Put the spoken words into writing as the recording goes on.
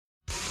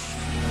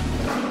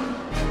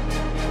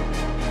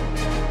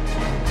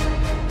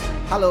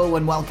Hello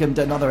and welcome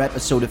to another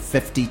episode of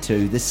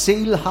 52. The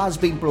seal has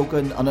been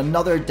broken on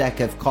another deck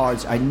of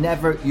cards. I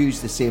never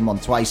use the same one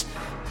twice.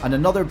 And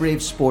another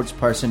brave sports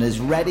person is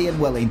ready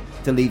and willing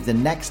to leave the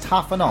next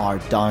half an hour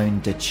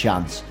down to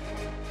chance.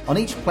 On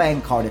each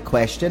playing card a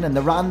question, and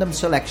the random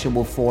selection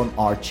will form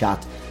our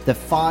chat. The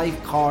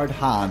 5-card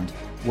hand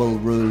will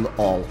rule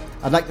all.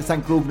 I'd like to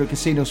thank Grosvenor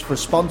Casinos for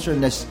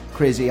sponsoring this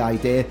crazy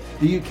idea.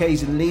 The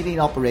UK's leading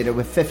operator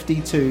with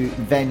 52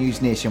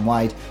 venues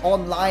nationwide,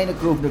 online at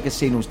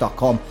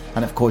grosvenorcasinos.com,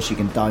 and of course you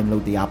can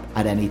download the app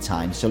at any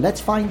time. So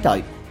let's find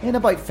out in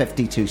about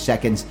 52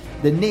 seconds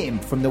the name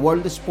from the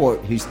world of sport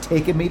who's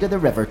taken me to the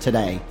river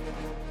today.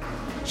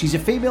 She's a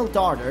female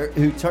darter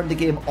who turned the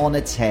game on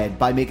its head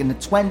by making the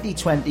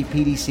 2020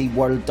 PDC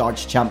World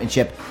Darts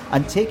Championship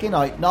and taking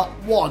out not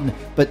one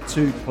but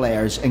 2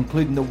 players,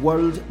 including the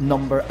world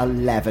number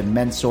 11,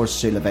 Mensur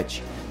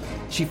Suljovic.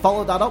 She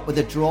followed that up with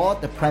a draw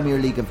at the Premier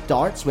League of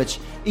Darts, which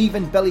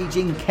even Billie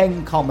Jean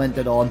King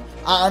commented on,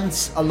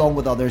 and, along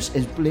with others,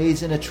 is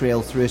blazing a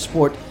trail through a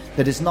sport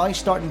that is now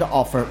starting to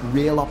offer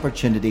real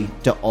opportunity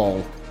to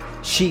all.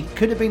 She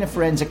could have been a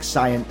forensic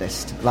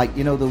scientist, like,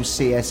 you know, those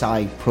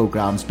CSI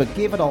programs, but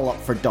gave it all up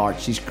for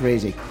darts. She's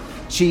crazy.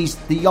 She's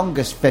the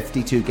youngest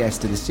 52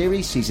 guest of the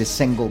series. She's a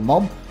single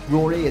mum.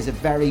 Rory is a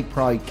very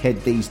proud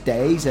kid these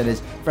days and is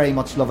very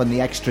much loving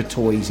the extra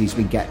toys he's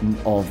been getting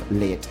of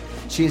late.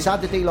 She has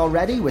had to deal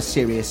already with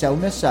serious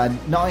illness and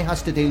now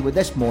has to deal with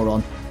this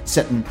moron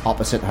sitting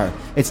opposite her.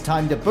 It's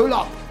time to bull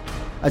up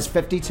as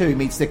 52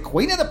 meets the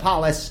Queen of the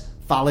Palace,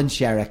 Fallon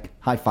Sherrick.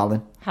 Hi,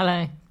 Fallon.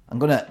 Hello. I'm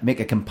going to make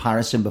a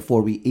comparison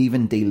before we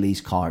even deal these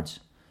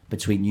cards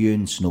between you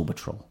and Snow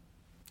Patrol.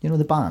 You know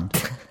the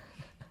band?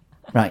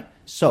 Right,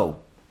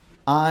 so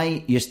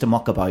I used to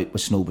muck about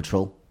with Snow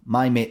Patrol.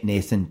 My mate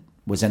Nathan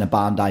was in a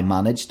band I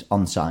managed,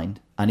 unsigned,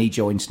 and he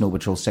joined Snow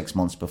Patrol 6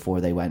 months before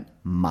they went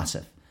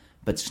massive.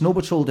 But Snow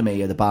Patrol to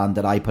me are the band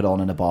that I put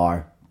on in a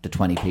bar to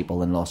 20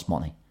 people and lost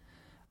money.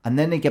 And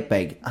then they get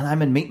big, and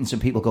I'm in meetings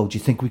and people go, do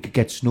you think we could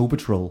get Snow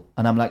Patrol?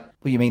 And I'm like,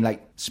 what do you mean,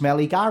 like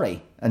Smelly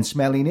Gary and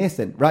Smelly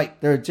Nathan?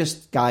 Right, they're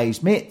just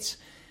guys' mates.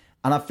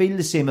 And I feel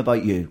the same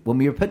about you. When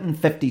we were putting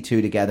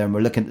 52 together and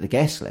we're looking at the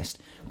guest list,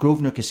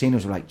 Grosvenor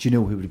Casinos were like, do you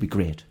know who would be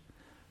great?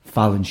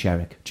 Fallon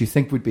Sherrick. Do you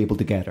think we'd be able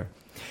to get her?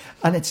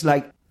 And it's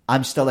like,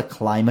 I'm still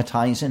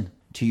acclimatising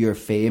to your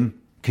fame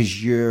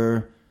because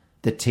you're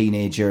the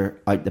teenager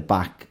out the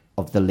back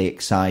of the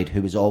lakeside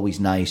who was always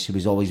nice, who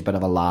was always a bit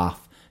of a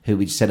laugh, who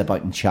would sit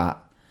about and chat.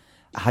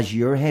 Has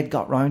your head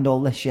got round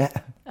all this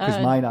yet? Because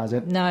mine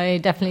hasn't. No,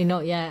 definitely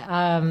not yet.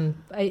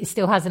 It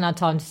still hasn't had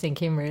time to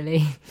sink in,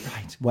 really.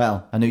 Right.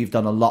 Well, I know you've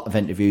done a lot of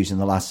interviews in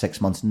the last 6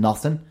 months.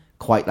 Nothing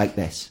quite like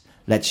this.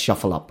 Let's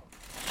shuffle up.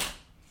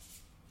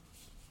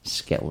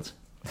 Skilled.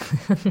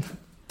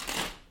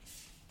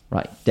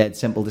 Right. Dead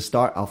simple to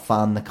start. I'll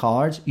fan the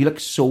cards. You look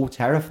so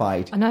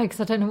terrified. I know, because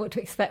I don't know what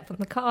to expect from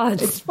the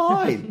cards. It's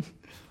fine.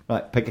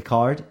 Right, pick a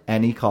card,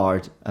 any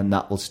card, and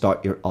that will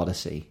start your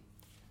odyssey.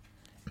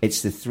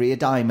 It's the 3 of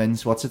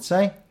diamonds. What's it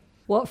say?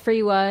 What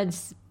 3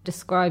 words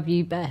describe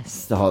you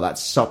best? Oh,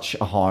 that's such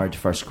a hard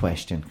first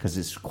question because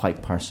it's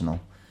quite personal.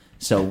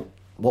 So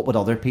what would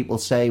other people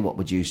say? What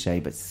would you say?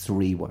 But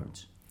 3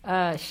 words.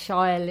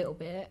 Shy a little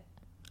bit,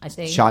 I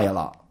think. Shy a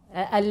lot.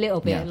 A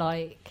little bit,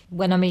 like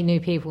when I meet new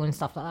people and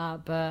stuff like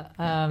that.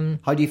 But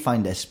how do you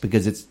find this?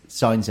 Because it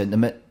sounds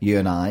intimate, you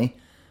and I,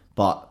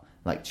 but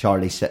like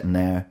Charlie's sitting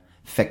there,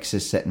 Fix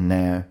is sitting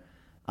there,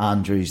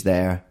 Andrew's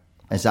there.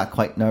 Is that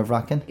quite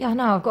nerve-wracking? Yeah,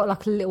 no, I've got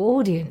like a little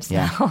audience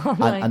now.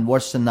 Like... and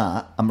worse than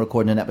that, I'm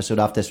recording an episode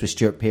after this with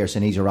Stuart Pearce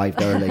and he's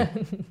arrived early.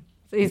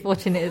 So he's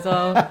watching it as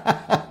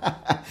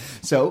well.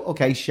 So,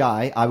 okay,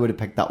 Shy, I would have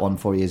picked that one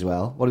for you as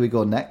well. What are we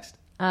going next?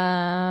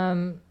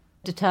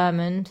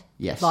 Determined.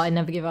 Yes. Like I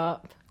never give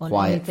up on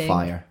Quiet anything.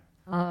 Fire.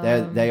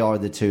 They are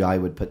the 2 I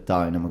would put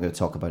down and we're going to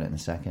talk about it in a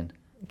second.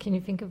 Can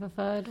you think of a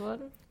third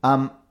one?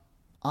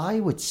 I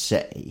would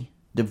say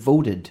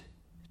devoted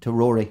to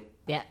Rory.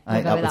 Yeah, I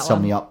think that would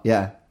sum me up.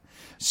 Yeah.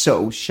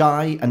 So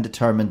Shy and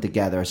Determined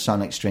together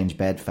sound like strange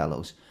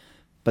bedfellows,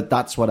 but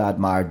that's what I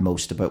admired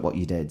most about what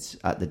you did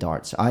at the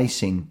darts. I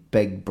seen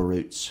big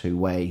brutes who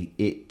weigh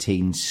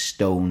 18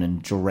 stone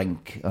and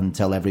drink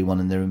until everyone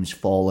in the room's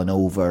fallen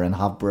over and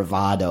have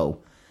bravado,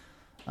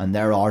 and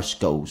their arse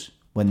goes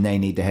when they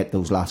need to hit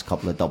those last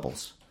couple of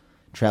doubles.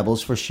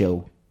 Trebles for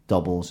show,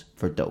 doubles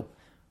for dough.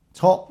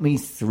 Talk me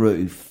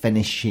through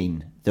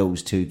finishing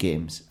those 2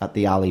 games at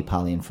the Ali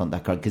Pally in front of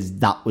that crowd, because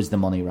that was the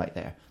money right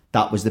there.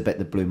 That was the bit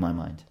that blew my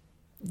mind.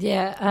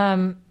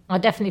 Yeah, I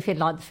definitely feel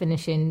like the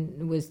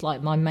finishing was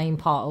like my main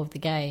part of the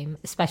game,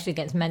 especially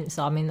against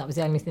Mensa. I mean, that was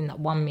the only thing that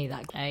won me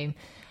that game.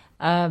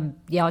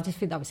 Yeah, I just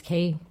think that was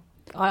key.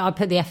 I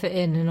put the effort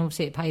in and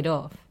obviously it paid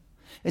off.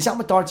 Is that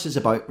what darts is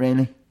about,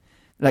 really?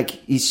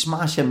 Like, you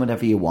smash in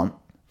whatever you want.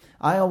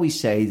 I always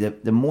say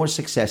that the more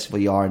successful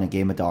you are in a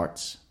game of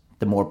darts,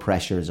 the more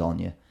pressure is on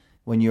you.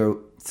 When you're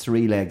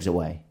 3 legs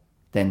away,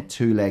 then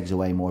 2 legs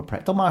away, more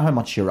pressure. Don't matter how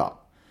much you're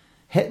up.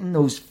 Hitting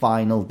those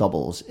final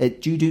doubles,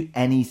 do you do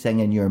anything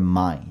in your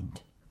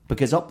mind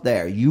Because up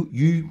there,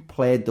 you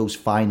played those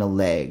final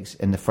legs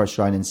in the first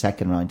round and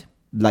second round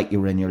like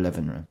you were in your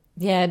living room.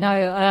 Yeah,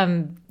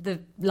 no, the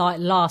like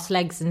last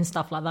legs and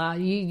stuff like that.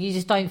 You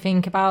just don't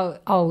think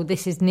about, oh,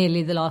 this is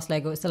nearly the last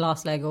leg, or it's the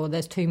last leg, or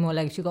there's 2 more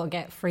legs. You've got to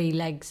get 3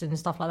 legs and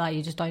stuff like that.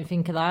 You just don't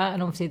think of that.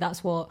 And obviously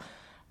that's what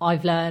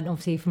I've learned,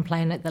 obviously, from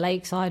playing at the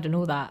Lakeside and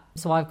all that.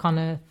 So I've kind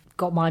of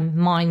got my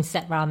mind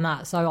set around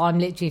that. So I'm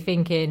literally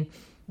thinking,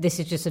 this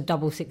is just a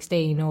double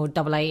 16 or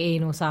double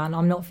 18 or something.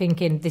 I'm not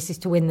thinking this is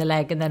to win the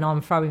leg and then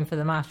I'm throwing for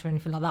the match or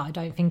anything like that. I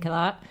don't think of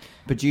that.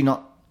 But do you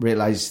not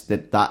realise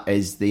that that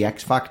is the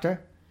X factor?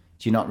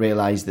 Do you not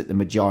realise that the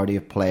majority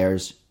of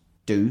players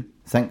do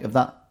think of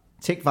that?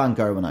 Take Van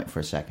Gerwen out for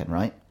a second,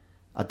 right?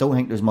 I don't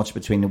think there's much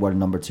between the world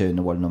number 2 and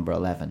the world number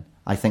 11.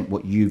 I think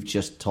what you've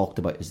just talked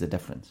about is the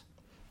difference.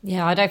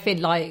 Yeah, I don't feel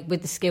like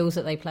with the skills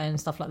that they play and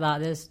stuff like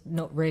that, there's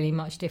not really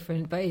much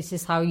different. But it's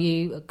just how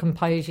you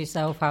compose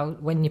yourself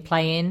when you're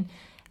playing.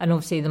 And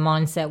obviously the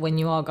mindset when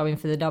you are going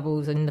for the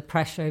doubles and the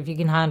pressure. If you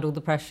can handle the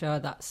pressure,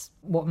 that's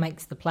what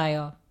makes the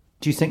player.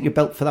 Do you think you're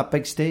built for that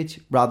big stage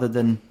rather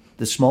than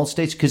the small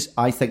stage? Because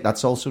I think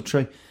that's also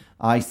true.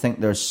 I think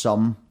there's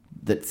some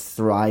that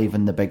thrive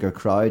in the bigger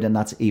crowd, and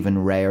that's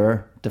even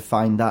rarer to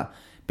find that.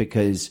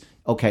 Because,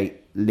 okay,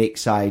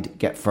 Lakeside,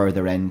 get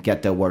further in,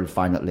 get to a world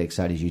final at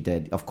Lakeside as you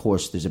did. Of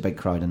course, there's a big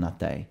crowd in that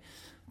day.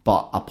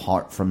 But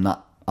apart from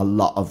that, a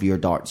lot of your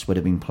darts would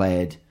have been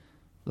played,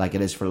 like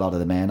it is for a lot of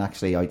the men,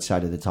 actually,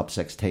 outside of the top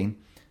 16.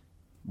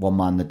 One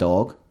man the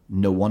dog,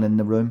 no one in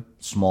the room,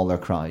 smaller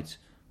crowds,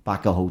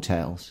 back of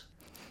hotels.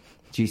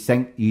 Do you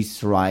think you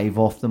thrive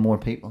off the more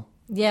people?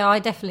 Yeah, I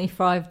definitely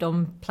thrived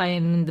on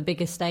playing the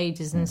bigger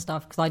stages and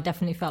stuff, because I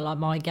definitely felt like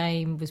my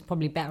game was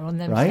probably better on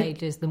them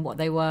stages than what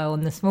they were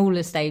on the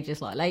smaller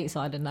stages like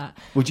Lakeside and that.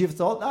 Would you have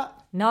thought that?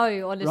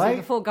 No, honestly,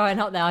 before going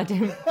up there, I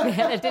didn't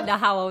know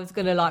how I was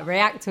going to like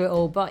react to it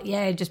all. But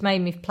yeah, it just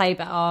made me play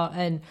better,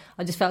 and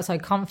I just felt so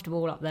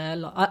comfortable up there.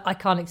 Like, I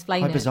can't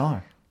explain it. How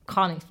bizarre.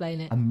 Can't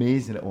explain it.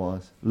 Amazing it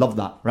was. Love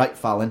that. Right,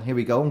 Fallon, here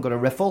we go. I'm going to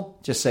riffle.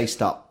 Just say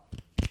stop.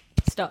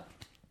 Stop.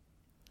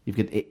 You've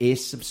got the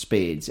ace of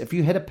spades. If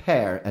you hit a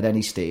pair at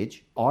any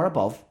stage or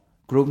above,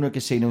 Grosvenor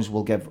Casinos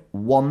will give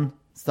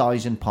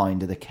 £1,000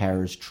 to the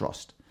Carers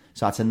Trust.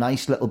 So that's a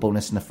nice little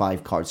bonus in the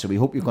 5 cards. So we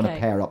hope you're going to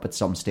pair up at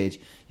some stage.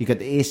 You got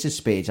the ace of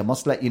spades. I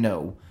must let you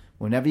know,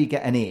 whenever you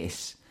get an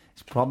ace,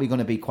 it's probably going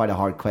to be quite a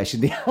hard question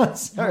to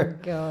answer. Oh,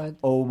 God.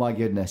 Oh, my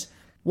goodness.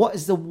 What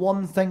is the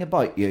one thing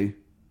about you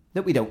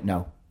that we don't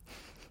know?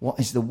 What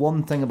is the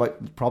one thing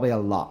about... Probably a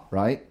lot,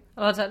 right?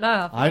 Well, I don't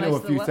know. I know a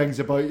few things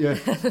about you.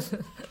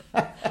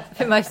 I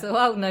think most of the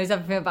world knows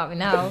everything about me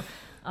now.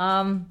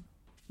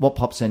 What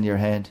pops into your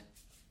head?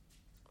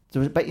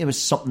 I bet there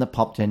was something that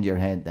popped into your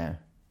head there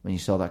when you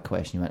saw that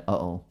question. You went,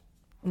 uh-oh.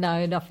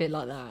 No, nothing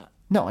like that.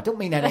 No, I don't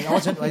mean anything.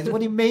 What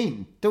do you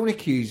mean? Don't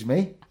accuse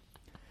me.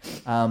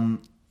 I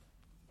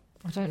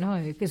don't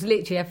know, because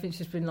literally everything's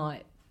just been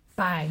like,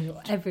 bang,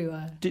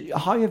 everywhere.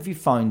 How have you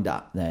found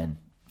that then,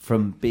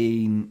 from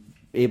being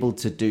able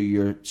to do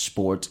your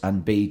sport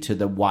and be to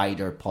the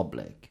wider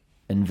public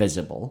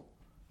invisible,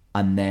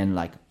 and then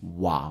like,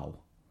 wow,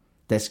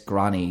 this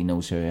granny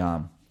knows who I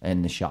am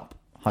in the shop?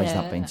 How's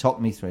that been? Talk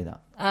me through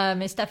that.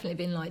 It's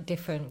definitely been like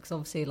different, because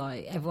obviously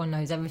like everyone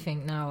knows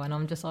everything now, and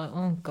I'm just like,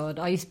 oh God.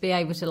 I used to be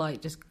able to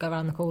like just go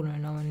around the corner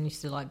and no one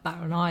used to like bat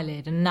an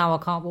eyelid, and now I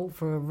can't walk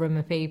through a room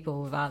of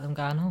people without them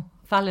going, oh,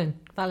 Fallon.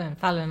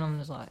 I'm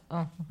just like,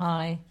 oh,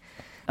 hi.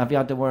 Have you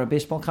had to wear a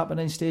baseball cap at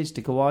any stage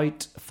to go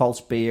out?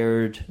 False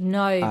beard?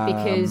 No,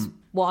 because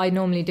what I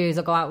normally do is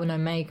I go out with no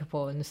makeup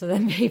on, so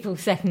then people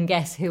second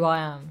guess who I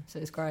am. So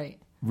it's great.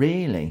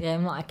 Really? Yeah,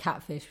 I'm like a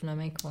catfish with no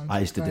makeup on.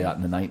 I used to do that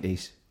in the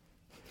 90s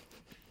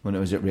when it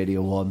was at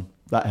Radio 1.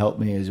 That helped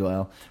me as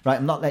well. Right,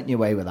 I'm not letting you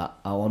away with that.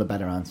 I want a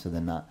better answer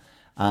than that.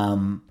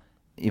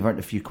 You've earned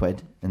a few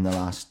quid in the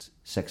last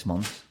 6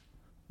 months.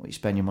 What do you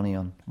spend your money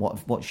on?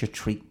 What's your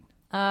treat?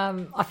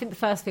 I think the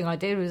first thing I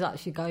did was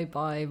actually go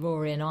buy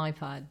Rory an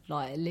iPad.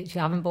 Like, literally,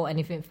 I haven't bought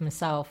anything for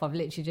myself. I've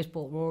literally just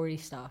bought Rory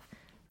stuff.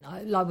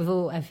 Like, with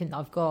everything that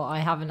I've got, I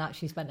haven't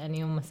actually spent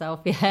any on myself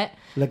yet.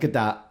 Look at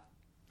that.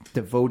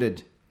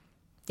 Devoted.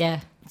 Yeah.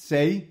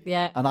 See?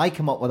 Yeah. And I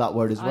come up with that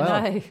word as well.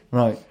 I know.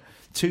 Right.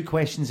 2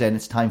 questions in.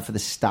 It's time for the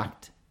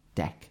stacked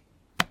deck.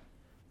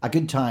 A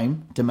good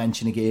time to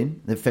mention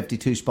again that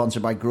 52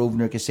 sponsored by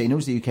Grosvenor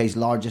Casinos, the UK's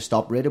largest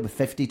operator with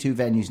 52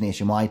 venues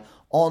nationwide,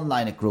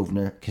 online at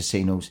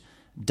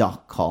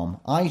grosvenorcasinos.com.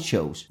 I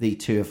chose the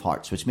 2 of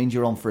hearts, which means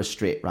you're on for a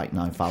straight right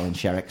now, Fallon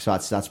Sherrick. So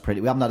that's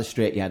pretty. We haven't had a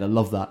straight yet. I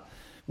love that.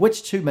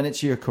 Which 2 minutes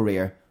of your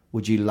career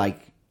would you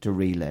like to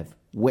relive?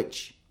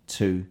 Which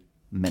 2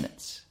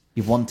 minutes?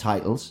 You've won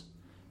titles,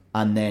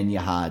 and then you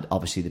had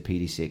obviously the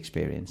PDC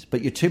experience.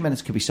 But your 2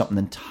 minutes could be something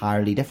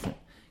entirely different.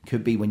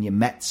 Could be when you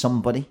met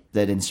somebody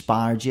that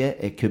inspired you.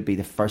 It could be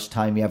the first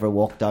time you ever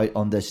walked out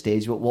on the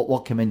stage.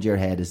 What came into your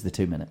head as the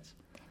 2 minutes?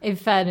 In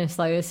fairness,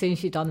 though, as soon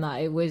as you'd done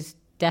that, it was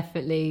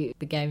definitely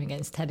the game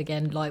against Ted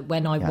again, like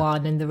when I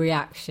won and the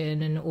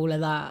reaction and all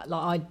of that.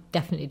 Like, I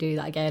definitely do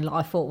that again.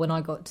 Like, I thought when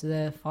I got to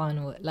the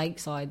final at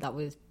Lakeside, that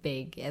was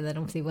big. And then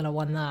obviously when I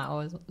won that, I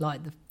was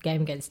like, the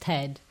game against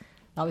Ted,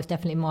 that was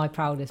definitely my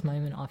proudest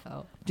moment, I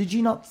felt. Did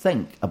you not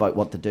think about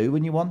what to do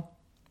when you won?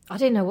 I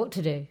didn't know what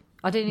to do.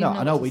 I didn't even know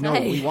I know, what to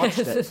say. we watched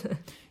it.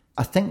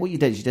 I think what you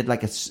did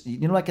like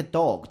like a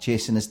dog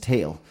chasing his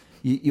tail.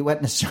 You went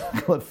in a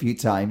circle a few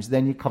times,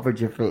 then you covered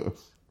your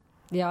face.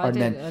 Yeah, I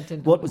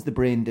did. What was the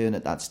brain doing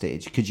at that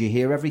stage? Could you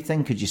hear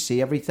everything? Could you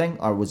see everything?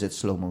 Or was it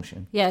slow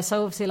motion? Yeah,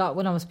 so obviously, like,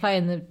 when I was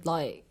playing,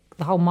 the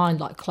whole mind,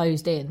 like,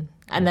 closed in.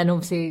 And then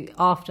obviously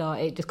after,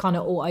 it just kind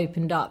of all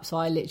opened up. So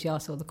I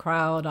saw the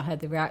crowd, I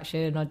heard the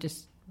reaction, I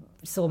just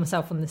saw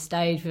myself on the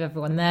stage with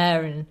everyone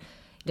there and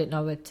didn't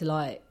know where to,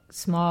 like,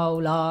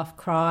 smile, laugh,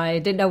 cry.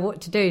 Didn't know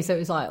what to do. So it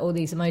was like all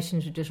these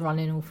emotions were just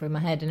running all through my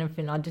head and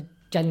everything. I did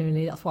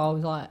genuinely, that's why I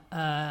was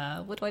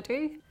like, what do I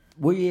do?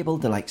 Were you able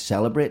to like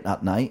celebrate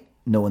that night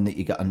knowing that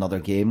you got another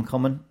game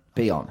coming?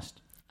 Be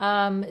honest.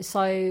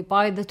 So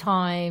by the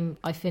time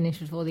I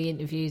finished with all the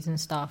interviews and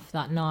stuff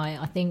that night,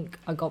 I think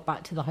I got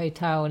back to the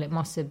hotel and it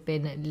must have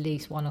been at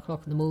least 1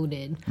 o'clock in the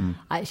morning.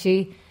 I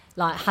actually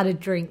like had a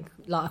drink,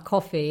 like a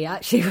coffee.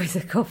 Actually, it was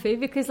a coffee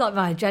because like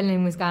my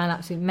adrenaline was going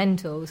absolutely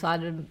mental. So I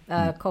had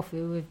a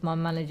coffee with my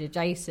manager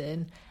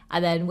Jason,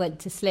 and then went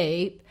to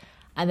sleep,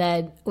 and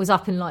then was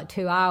up in like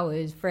 3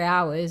 hours,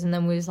 and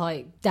then was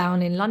like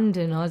down in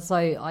London.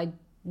 I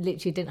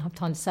literally didn't have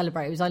time to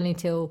celebrate. It was only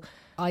till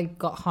I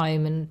got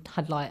home and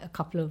had like a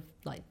couple of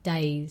like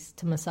days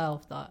to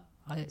myself that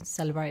I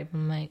celebrated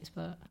with my mates.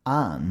 But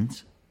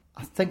and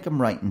I think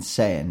I'm right in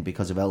saying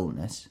because of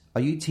illness,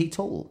 are you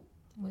teetotal?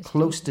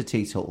 Close to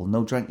teetotal,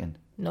 no drinking?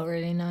 Not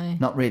really, no.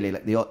 Not really.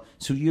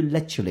 So you're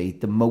literally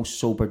the most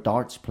sober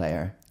darts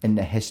player in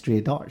the history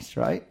of darts,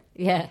 right?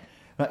 Yeah.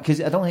 Because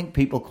I don't think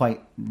people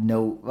quite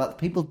know. Well,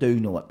 people do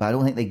know it, but I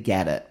don't think they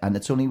get it. And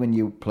it's only when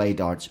you play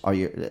darts or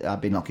I've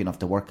been lucky enough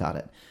to work at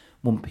it.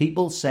 When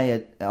people say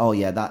it, oh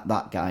yeah,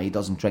 that guy, he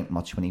doesn't drink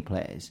much when he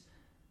plays,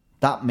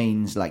 that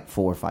means like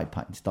 4 or 5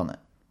 pints, doesn't it?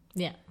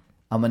 Yeah.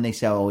 And when they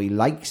say, oh, he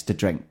likes to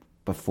drink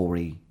before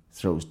he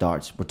throws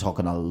darts, we're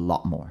talking a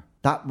lot more.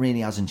 That really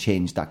hasn't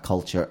changed that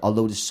culture.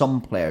 Although there's some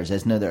players,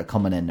 isn't there, that are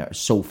coming in there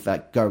so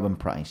fit. Gerwyn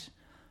Price,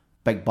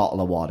 big bottle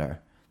of water.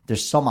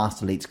 There's some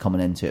athletes coming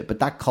into it, but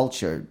that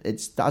culture,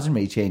 that hasn't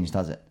really changed,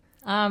 has it?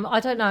 I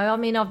don't know. I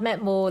mean, I've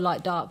met more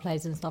like dart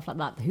players and stuff like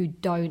that who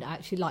don't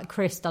actually, like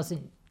Chris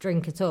doesn't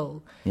drink at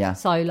all. Yeah.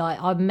 So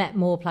like I've met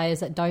more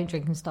players that don't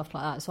drink and stuff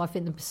like that. So I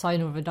think the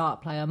persona of a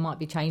dart player might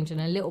be changing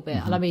a little bit.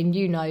 And I mean,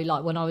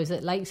 like when I was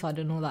at Lakeside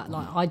and all that,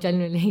 like I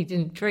genuinely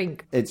didn't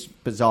drink. It's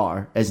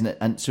bizarre, isn't it?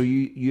 And so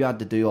you had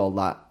to do all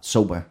that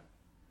sober.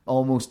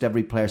 Almost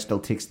every player still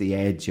takes the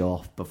edge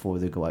off before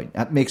they go out.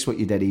 That makes what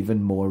you did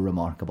even more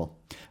remarkable.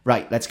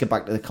 Right, let's get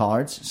back to the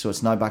cards. So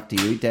it's now back to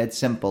you. Dead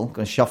simple.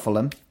 Going to shuffle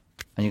them.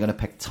 And you're going to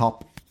pick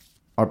top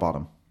or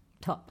bottom?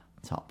 Top.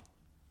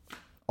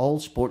 All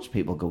sports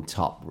people go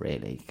top,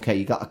 really. Okay,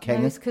 you got a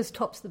king. No, it's because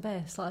top's the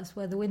best. Like, that's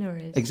where the winner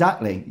is.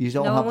 Exactly. You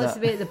don't no have one wants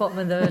that. to be at the bottom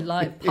of the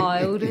like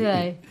pile, do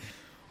they?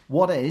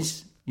 What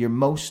is your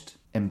most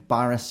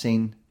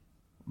embarrassing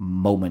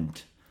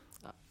moment?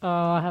 Oh,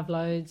 I have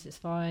loads. It's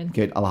fine.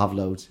 Good, I'll have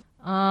loads.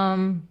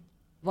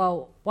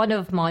 Well, one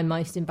of my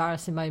most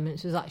embarrassing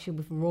moments was actually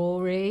with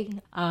Rory.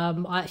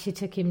 I actually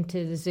took him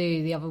to the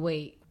zoo the other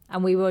week.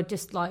 And we were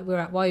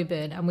at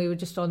Woburn and we were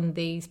just on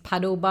these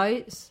paddle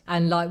boats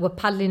and like we're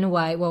paddling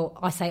away. Well,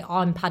 I say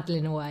I'm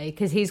paddling away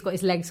because he's got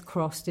his legs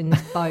crossed in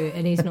this boat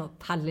and he's not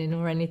paddling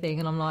or anything.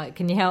 And I'm like,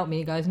 can you help me?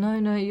 He goes,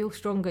 no, you're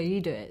stronger,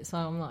 you do it. So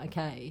I'm like,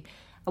 okay.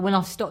 And when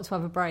I've stopped to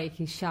have a break,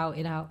 he's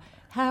shouting out,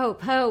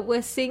 help,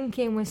 we're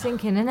sinking.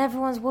 And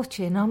everyone's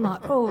watching. I'm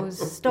like, oh,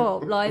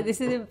 stop. Like, this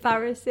is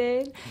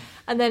embarrassing.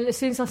 And then as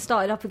soon as I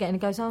started up again, he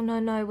goes, oh,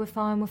 no, we're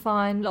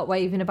fine. Like,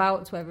 waving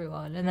about to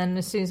everyone. And then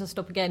as soon as I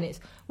stop again, it's,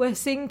 we're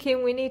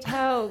sinking, we need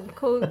help.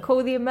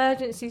 Call the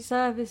emergency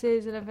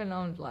services and everything.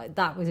 I'm like,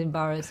 that was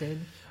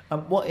embarrassing.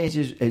 What age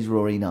is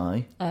Rory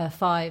now?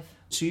 5.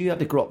 So you had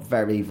to grow up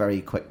very, very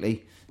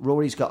quickly.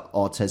 Rory's got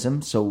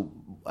autism, so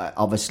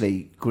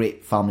obviously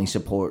great family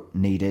support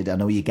needed. I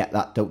know you get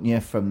that, don't you,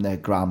 from the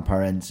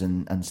grandparents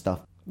and stuff?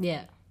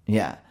 Yeah.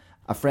 Yeah.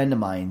 A friend of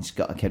mine's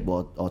got a kid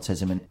with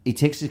autism and he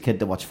takes his kid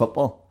to watch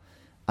football.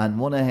 And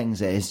one of the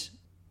things is,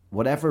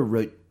 whatever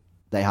route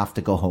they have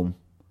to go home,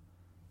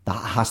 that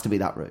has to be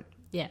that route.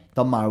 Yeah.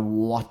 Doesn't matter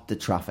what the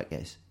traffic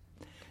is.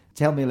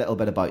 Tell me a little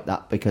bit about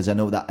that, because I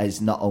know that is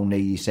not only,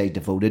 you say,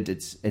 devoted,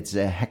 it's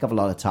a heck of a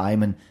lot of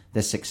time and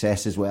the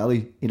success as well.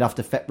 He'd have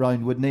to fit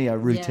round, wouldn't he, a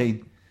routine?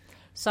 Yeah.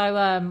 So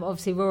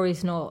obviously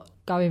Rory's not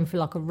going for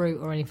like a route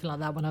or anything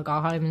like that when I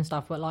go home and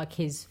stuff, but like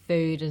his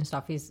food and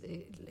stuff,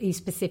 he's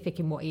specific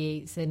in what he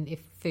eats and if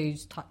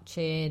food's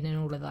touching and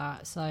all of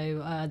that.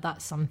 So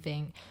that's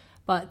something.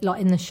 But like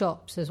in the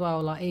shops as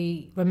well, like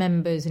he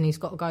remembers and he's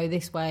got to go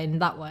this way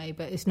and that way,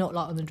 but it's not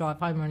like on the drive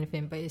home or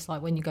anything. But it's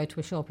like when you go to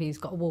a shop, he's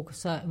got to walk a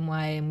certain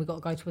way and we've got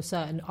to go to a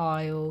certain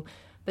aisle.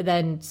 But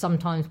then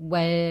sometimes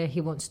where he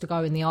wants to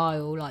go in the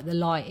aisle, like the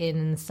lighting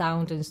and the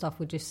sound and stuff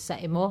would just set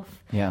him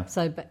off. Yeah.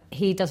 So, but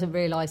he doesn't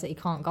realise that he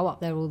can't go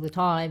up there all the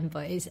time,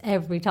 but it's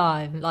every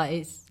time.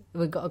 Like,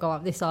 we've got to go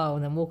up this aisle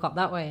and then walk up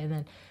that way. And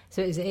then,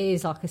 so it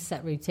is like a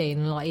set routine.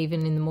 And like,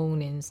 even in the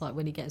mornings, like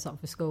when he gets up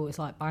for school, it's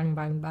like bang,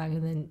 bang, bang.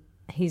 And then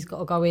he's got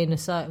to go in a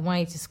certain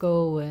way to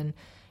school, and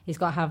he's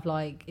got to have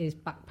like his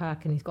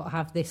backpack, and he's got to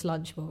have this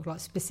lunchbox, like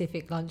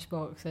specific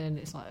lunchbox. And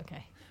it's like,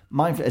 okay.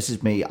 This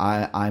is me.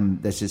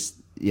 This is,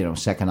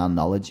 secondhand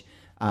knowledge.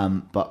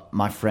 But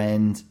my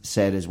friend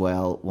said as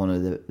well, one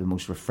of the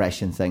most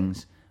refreshing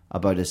things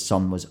about his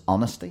son was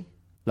honesty.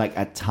 Like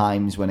at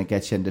times when it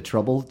gets you into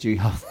trouble, do you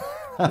have...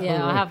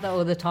 Yeah, I have that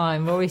all the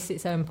time. Rory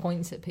sits there and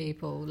points at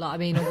people. Like, I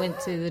mean, I went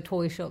to the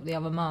toy shop the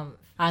other month,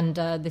 and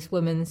this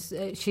woman's,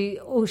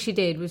 all she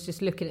did was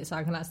just looking at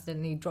something and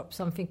accidentally dropped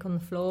something on the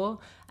floor,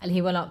 and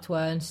he went up to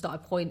her and started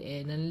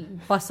pointing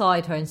and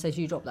beside her and says,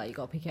 "You dropped that, you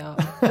got to pick it up.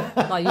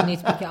 Like, you need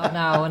to pick it up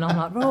now." And I'm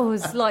like,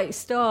 "Rose, like,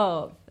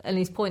 stop." And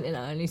he's pointing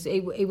at her, and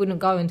he wouldn't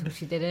go until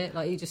she did it.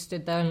 Like, he just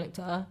stood there and looked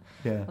at her.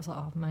 Yeah. I was like,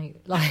 "Oh,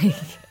 mate," like,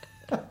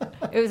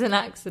 it was an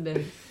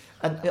accident.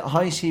 And how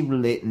is he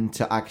relating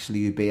to actually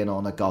you being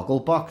on a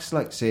goggle box,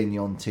 like seeing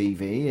you on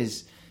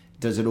TV?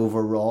 Does it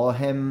overawe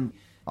him?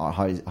 Or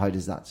how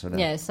does that sort of...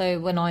 Yeah, so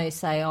when I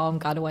say, I'm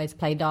going away to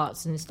play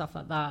darts and stuff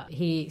like that,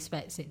 he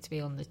expects it to be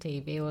on the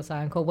TV or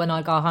something. Or when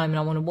I go home and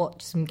I want to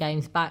watch some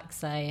games back,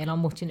 say, and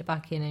I'm watching it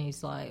back in, and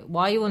he's like,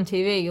 "Why are you on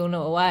TV? You're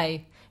not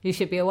away. You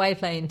should be away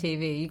playing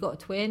TV. You got a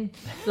twin?"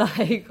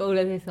 Like, all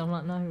of this. I'm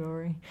like, "No,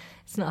 Rory,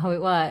 it's not how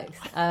it works."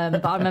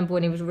 But I remember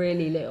when he was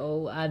really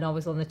little and I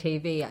was on the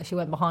TV, he actually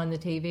went behind the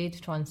TV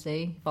to try and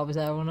see if I was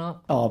there or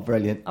not. Oh,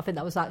 brilliant. I think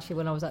that was actually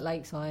when I was at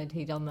Lakeside,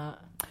 he done that.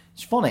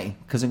 It's funny,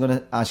 because I'm going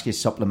to ask you a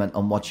supplement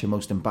on what's your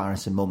most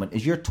embarrassing moment.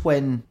 Is your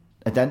twin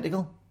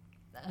identical?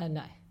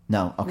 No.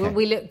 No, okay.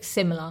 We look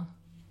similar.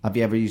 Have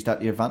you ever used that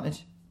to your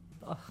advantage?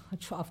 Oh,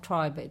 I've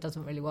tried, but it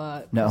doesn't really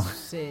work. No.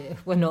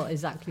 We're not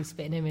exactly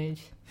spitting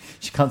image.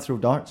 She can't throw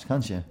darts,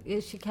 can she?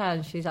 Yeah, she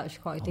can. She's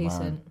actually quite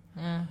decent.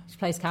 Yeah, she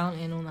plays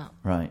county and all that.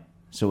 Right.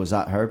 So was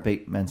that her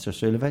beat Mensur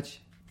Suljovic?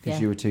 Because Yeah.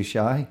 you were too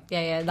shy?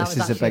 Yeah, This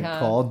is a big her.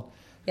 con.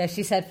 Yeah,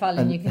 she said,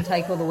 "Fallon, you can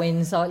take all the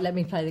wins, so let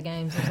me play the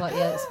games." I was like,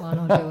 "Yeah, it's fine,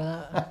 I'll deal with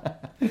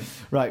that."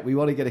 Right, we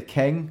want to get a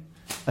king,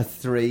 a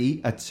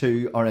 3, a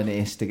 2 or an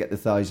ace to get the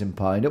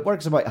 £1,000. It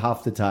works about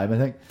half the time, I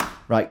think.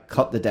 Right,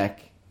 cut the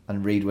deck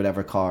and read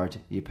whatever card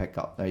you pick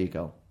up. There you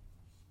go.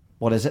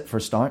 What is it for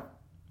a start?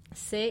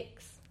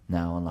 6.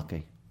 No,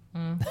 unlucky.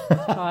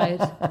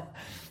 Tried.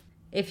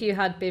 If you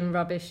had been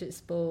rubbish at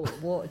sport,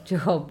 what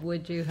job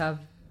would you have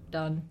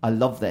done? I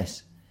love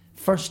this.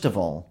 First of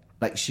all,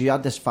 like, she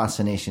had this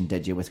fascination,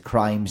 did you, with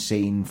crime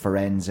scene,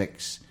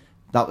 forensics.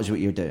 That was what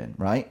you're doing,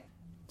 right?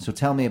 So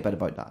tell me a bit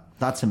about that.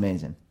 That's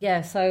amazing.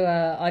 Yeah,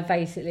 so I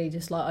basically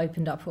just like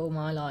opened up all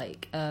my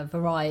like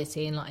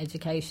variety and like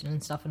education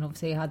and stuff, and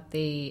obviously I had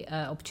the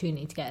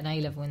opportunity to get an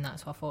A-level in that,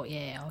 so I thought,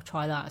 yeah, I'll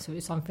try that. So it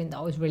was something that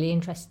I was really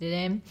interested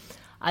in,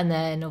 and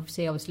then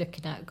obviously I was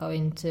looking at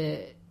going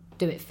to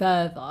do it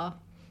further,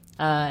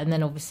 and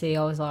then obviously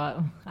I was like,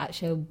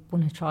 actually I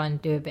want to try and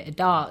do a bit of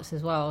darts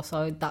as well.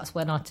 So that's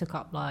when I took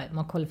up like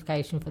my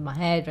qualification for my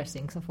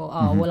hairdressing, because I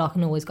thought, well, I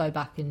can always go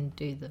back and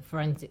do the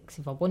forensics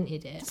if I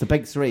wanted it. It's the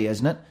big 3,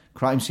 isn't it?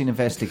 Crime scene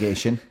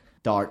investigation,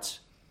 darts,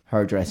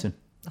 hairdressing.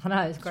 I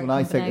know, it's a great So when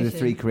I think of the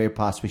 3 career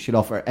paths we should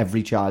offer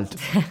every child,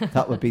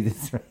 that would be the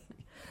 3.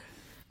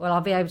 Well,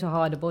 I'll be able to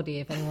hide a body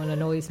if anyone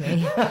annoys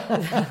me.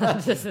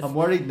 I'm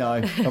worried now.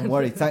 I'm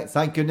worried.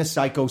 Thank goodness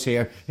Psycho's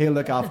here. He'll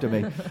look after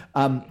me.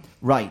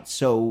 Right,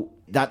 so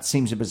that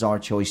seems a bizarre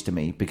choice to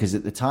me, because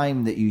at the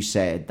time that you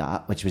said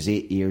that, which was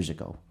 8 years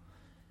ago,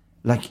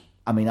 like,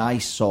 I mean, I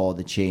saw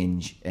the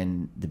change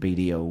in the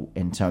BDO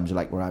in terms of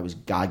like where I was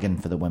gagging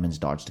for the women's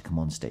darts to come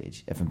on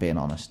stage, if I'm being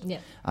honest. Yeah.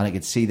 And I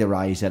could see the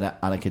rise in it,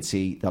 and I could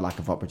see the lack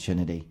of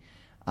opportunity,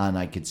 and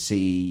I could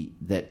see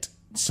that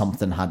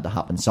something had to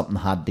happen, something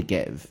had to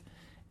give.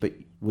 But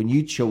when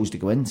you chose to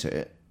go into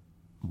it,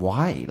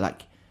 why?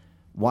 Like,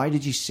 why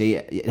did you see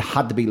it? It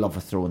had to be love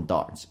of throwing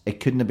darts. It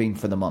couldn't have been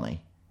for the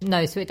money.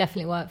 No, so it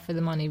definitely worked for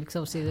the money, because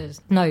obviously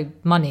there's no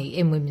money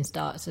in women's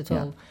darts at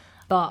all.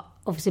 But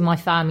obviously my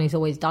family's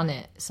always done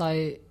it,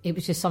 so it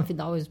was just something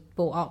that I was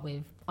brought up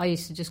with. I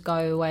used to just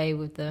go away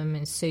with them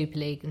in Super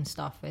League and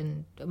stuff,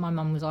 and my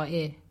mum was like,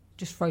 "Here,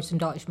 just throw some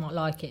darts, you might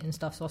like it," and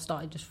stuff. So I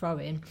started just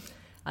throwing,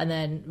 and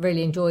then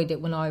really enjoyed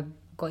it when I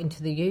got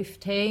into the youth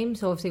team.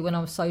 So obviously when I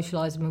was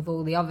socialising with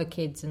all the other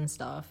kids and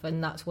stuff,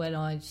 and that's when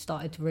I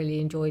started to really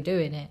enjoy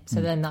doing it.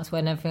 So then that's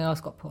when everything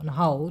else got put on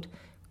hold,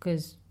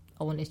 because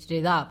I wanted to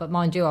do that. But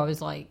mind you, I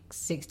was like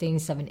 16,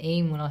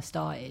 17 when I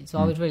started, so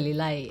I was really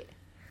late.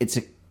 It's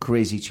a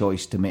crazy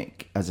choice to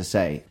make, as I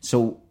say.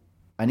 So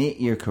an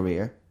 8-year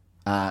career,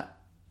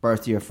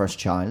 birth of your first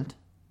child,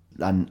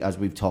 and as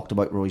we've talked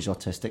about, Rory's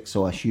autistic,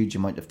 so a huge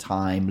amount of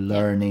time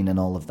learning and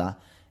all of that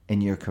in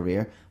your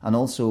career, and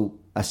also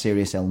a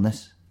serious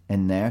illness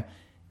in there.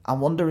 I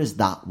wonder, is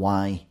that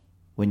why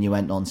when you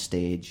went on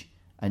stage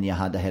and you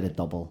had to hit a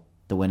double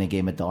to win a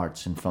game of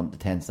darts in front of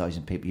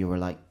 10,000 people, you were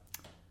like,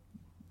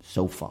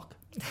 so fuck.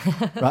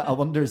 Right? I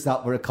wonder, is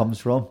that where it comes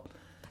from?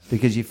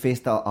 Because you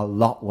faced a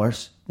lot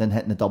worse than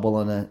hitting a double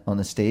on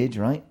a stage,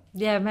 right?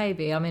 Yeah,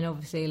 maybe. I mean,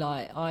 obviously,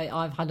 like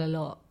I've had a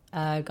lot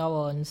go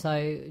on,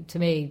 so to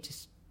me,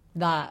 just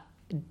that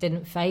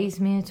didn't faze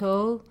me at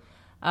all.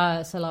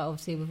 So, like,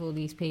 obviously, with all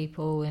these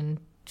people and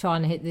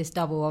trying to hit this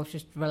double, I was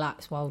just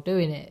relaxed while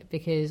doing it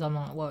because I'm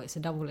like, well, it's a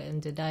double at the end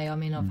of the day. I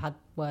mean, I've had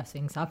worse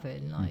things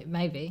happen. Like,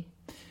 maybe.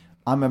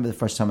 I remember the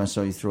first time I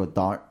saw you throw a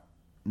dart.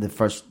 The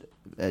first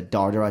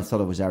darter, I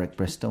thought it was Eric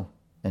Bristol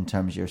in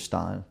terms of your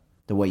style.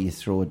 The way you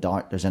throw a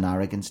dart, there's an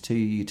arrogance to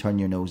you. You turn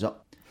your nose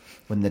up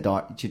when the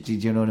dart. Do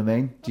you know what I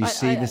mean? Do you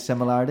see the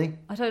similarity?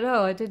 I don't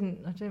know. I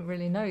didn't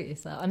really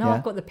notice that. I know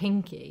I've got the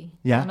pinky.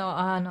 Yeah. I know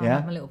I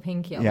have my little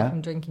pinky.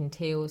 I'm drinking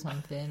tea or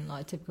something,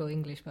 like a typical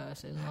English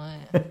person.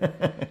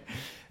 Like.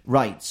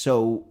 Right.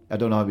 So I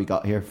don't know how we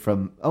got here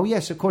from. Oh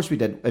yes, of course we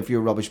did. If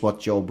you're rubbish, what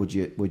job would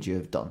you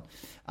have done?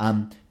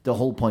 The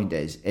whole point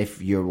is,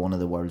 if you're one of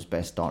the world's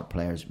best dart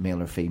players,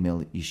 male or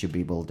female, you should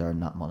be able to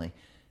earn that money.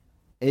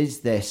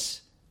 Is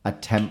this a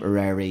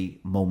temporary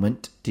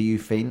moment, do you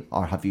feel,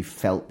 or have you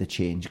felt the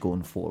change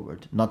going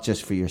forward? Not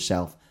just for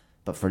yourself,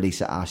 but for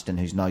Lisa Ashton,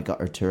 who's now got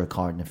her tour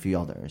card and a few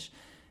others.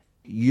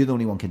 You're the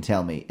only one can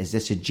tell me, is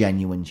this a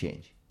genuine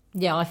change?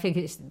 Yeah, I think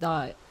it's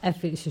like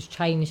everything's just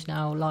changed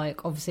now.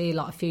 Like, obviously,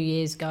 like a few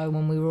years ago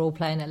when we were all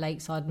playing at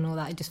Lakeside and all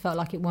that, it just felt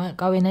like it weren't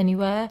going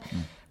anywhere.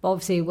 But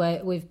obviously,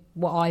 with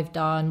what I've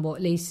done, what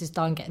Lisa's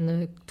done, getting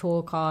the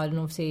tour card, and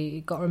obviously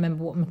you've got to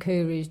remember what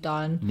Makuru's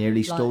done.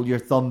 Nearly stole your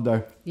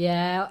thunder.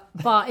 Yeah,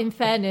 but in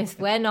fairness,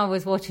 when I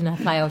was watching her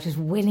play, I was just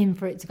willing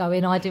for it to go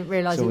in. I didn't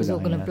realise it was all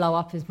going to blow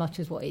up as much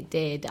as what it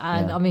did.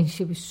 And I mean,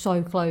 she was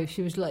so close.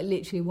 She was like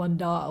literally one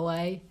dart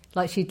away.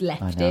 Like, she'd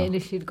left it, and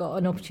if she'd got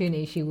an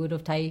opportunity, she would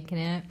have taken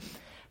it.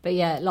 But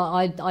yeah,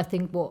 like I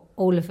think what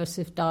all of us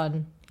have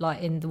done,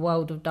 like in the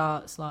world of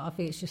darts, like I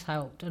think it's just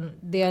helped. And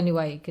the only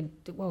way it could,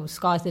 well,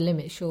 sky's the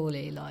limit,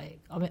 surely.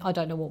 Like, I mean, I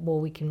don't know what more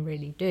we can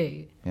really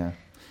do. Yeah.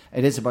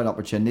 It is about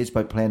opportunities,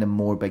 about playing in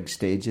more big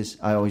stages.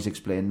 I always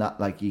explain that.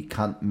 Like, you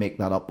can't make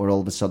that up where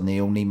all of a sudden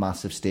the only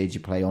massive stage you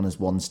play on is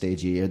one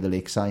stage a year, the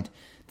Lakeside,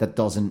 that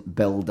doesn't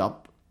build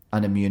up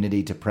an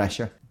immunity to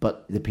pressure.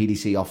 But the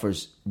PDC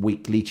offers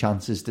weekly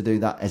chances to do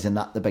that. Isn't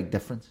that the big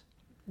difference?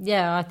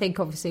 Yeah, I think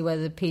obviously where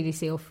the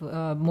PDC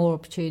offer more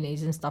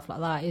opportunities and stuff like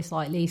that, it's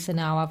like Lisa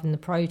now having the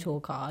Pro Tour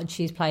card,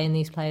 she's playing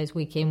these players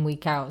week in,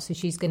 week out, so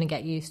she's going to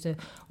get used to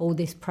all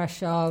this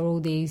pressure,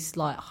 all these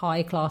like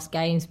high class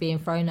games being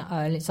thrown at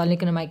her, and it's only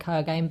going to make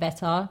her game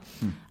better.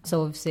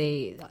 So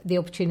obviously the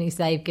opportunities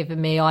they've given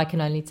me, I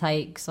can only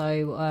take.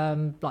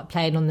 So like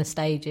playing on the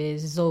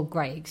stages is all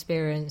great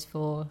experience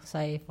for,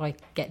 say, if I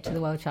get to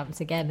the World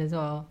Champs again as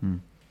well.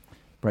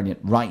 Brilliant.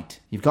 Right,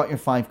 you've got your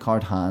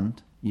 5-card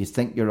hand. You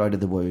think you're out of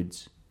the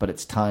woods, but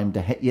it's time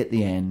to hit you at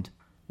the end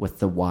with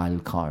the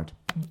wild card.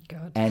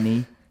 God.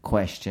 Any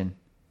question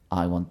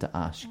I want to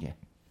ask you.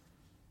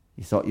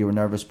 You thought you were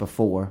nervous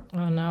before.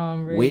 Oh no,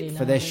 I'm really Wait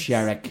for nervous. this,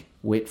 Sherrick.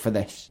 Wait for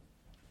this.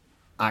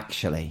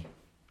 Actually,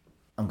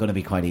 I'm going to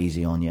be quite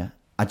easy on you.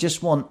 I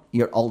just want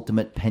your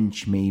ultimate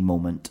pinch me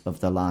moment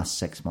of the last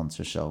 6 months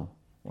or so.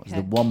 What was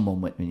the one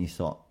moment when you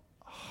thought,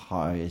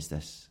 how has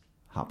this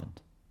happened?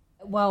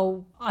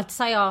 Well, I'd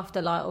say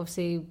after, like,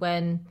 obviously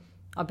when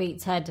I beat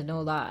Ted and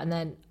all that, and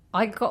then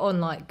I got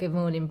on like Good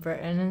Morning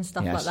Britain and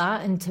stuff like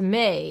that. And to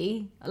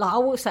me, like, I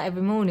watch that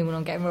every morning when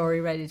I'm getting Rory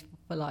ready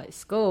for like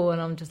school,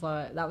 and I'm just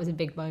like, that was a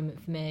big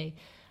moment for me.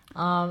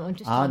 I'm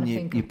just trying to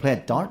think. You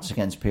played darts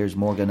against Piers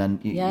Morgan,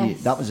 and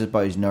that was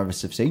about as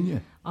nervous I've seen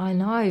you. I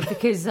know,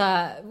 because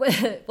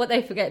what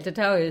they forget to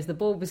tell you is the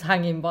ball was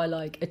hanging by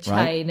like a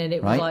chain, and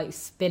it was like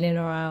spinning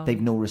around. They've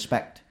no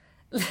respect.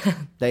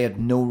 They have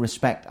no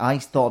respect. I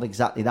thought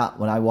exactly that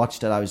when I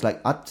watched it. I was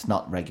like, that's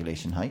not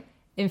regulation height.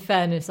 In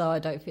fairness, though, I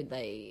don't think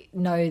they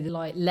know the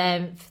like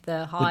length,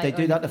 the height. Would they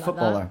do that to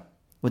footballer? Like that?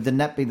 Would the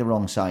net be the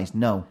wrong size?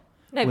 No.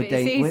 No, but it's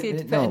easier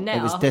to put a net.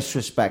 It was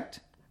disrespect,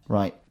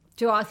 right?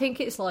 Do you know what? I think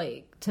it's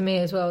like, to me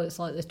as well, it's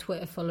like the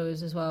Twitter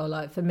followers as well.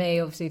 Like, for me,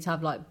 obviously, to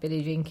have like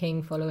Billie Jean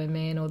King following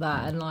me and all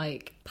that, and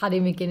like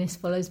Paddy McGuinness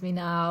follows me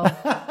now.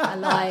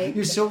 And like,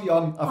 you're so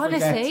young.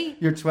 Honestly,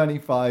 you're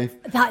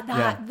 25.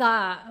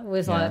 That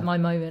was like my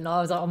moment.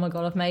 I was like, oh my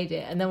god, I've made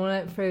it. And then when I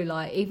went through,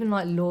 like, even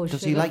like Lord Does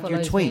Sugar he like your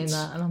tweets?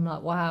 And I'm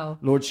like, wow.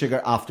 Lord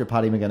Sugar after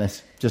Paddy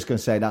McGuinness. Just going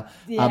to say that.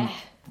 Yeah.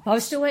 I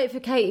was still waiting for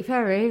Katy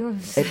Perry.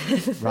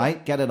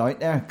 Right, get it out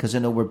there, because I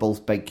know we're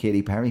both big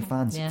Katy Perry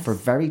fans for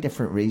very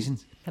different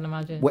reasons. Can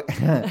imagine.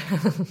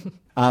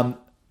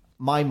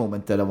 My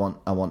moment that I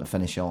want to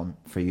finish on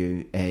for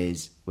you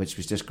is, which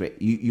was just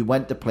great. You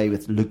went to play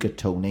with Luca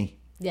Toni.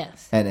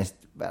 Yes. And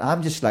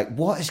I'm just like,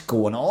 what is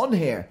going on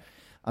here?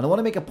 And I want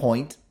to make a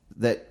point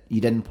that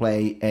you didn't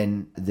play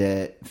in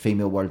the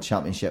Female World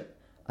Championship,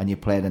 and you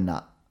played in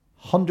that.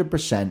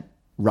 100%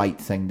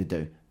 right thing to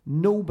do.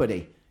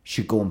 Nobody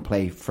should go and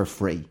play for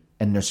free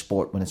in their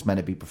sport when it's meant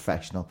to be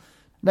professional.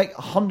 Like,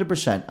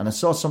 100%. And I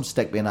saw some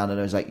stick being added, and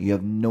I was like, you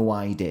have no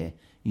idea.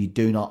 You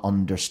do not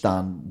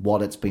understand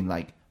what it's been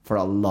like for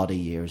a lot of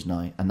years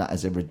now, and that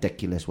is a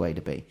ridiculous way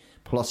to be.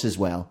 Plus, as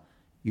well,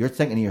 you're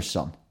thinking of your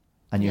son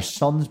and your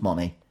son's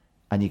money,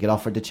 and you get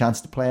offered the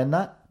chance to play in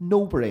that,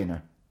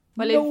 no-brainer.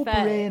 Well,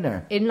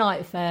 no-brainer. In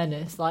like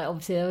fairness, like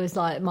obviously there was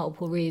like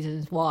multiple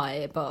reasons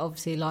why, but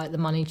obviously like the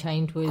money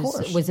change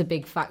was a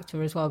big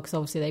factor as well, because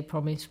obviously they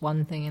promised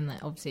one thing and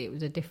that obviously it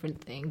was a different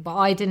thing. But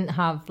I didn't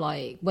have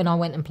like, when I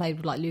went and played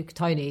with like Luca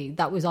Toni,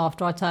 that was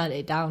after I turned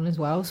it down as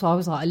well. So I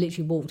was like, I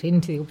literally walked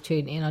into the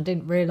opportunity and I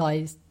didn't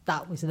realise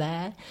that was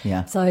there.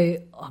 Yeah. So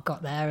I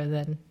got there and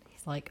then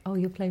he's like, oh,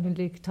 you're playing with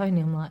Luca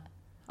Toni. I'm like,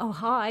 oh,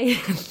 hi.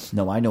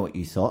 No, I know what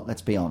you thought.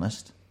 Let's be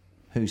honest.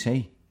 Who's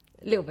he?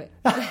 A little bit.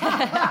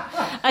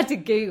 I had to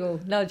Google.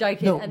 No,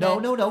 joking.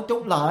 No,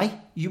 don't lie.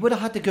 You would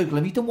have had to Google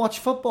him. You don't watch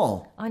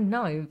football. I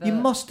know. But, you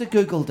must have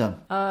Googled him.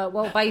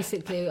 Well,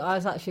 basically, I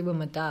was actually with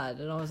my dad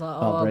and I was like,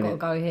 I've got to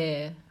go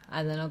here.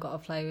 And then I got to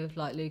play with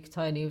like Luca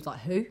Toni. He was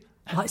like, who?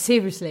 Like,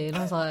 seriously? And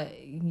I was like,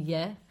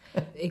 yeah.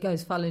 He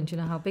goes, Fallon, do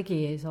you know how big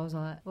he is? I was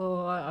like,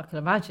 well, I can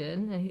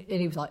imagine.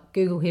 And he was like,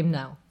 Google him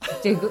now.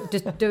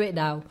 Just do it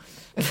now.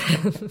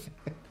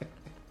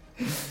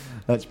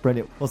 That's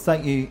brilliant. Well,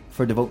 thank you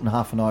for devoting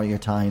half an hour of your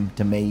time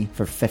to me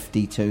for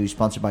 52,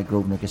 sponsored by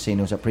Grosvenor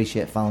Casinos. I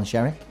appreciate it, Fallon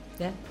Sherry.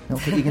 Yeah.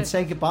 Okay, you can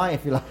say goodbye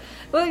if you like.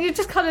 Well, you're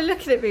just kind of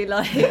looking at me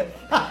like...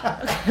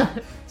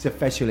 It's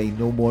officially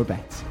no more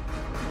bets.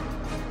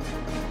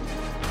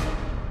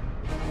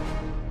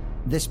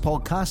 This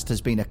podcast has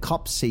been a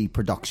Cop C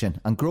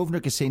production, and Grosvenor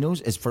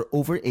Casinos is for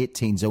over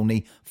 18s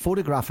only.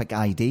 Photographic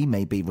ID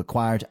may be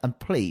required, and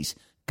please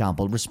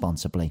gamble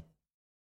responsibly.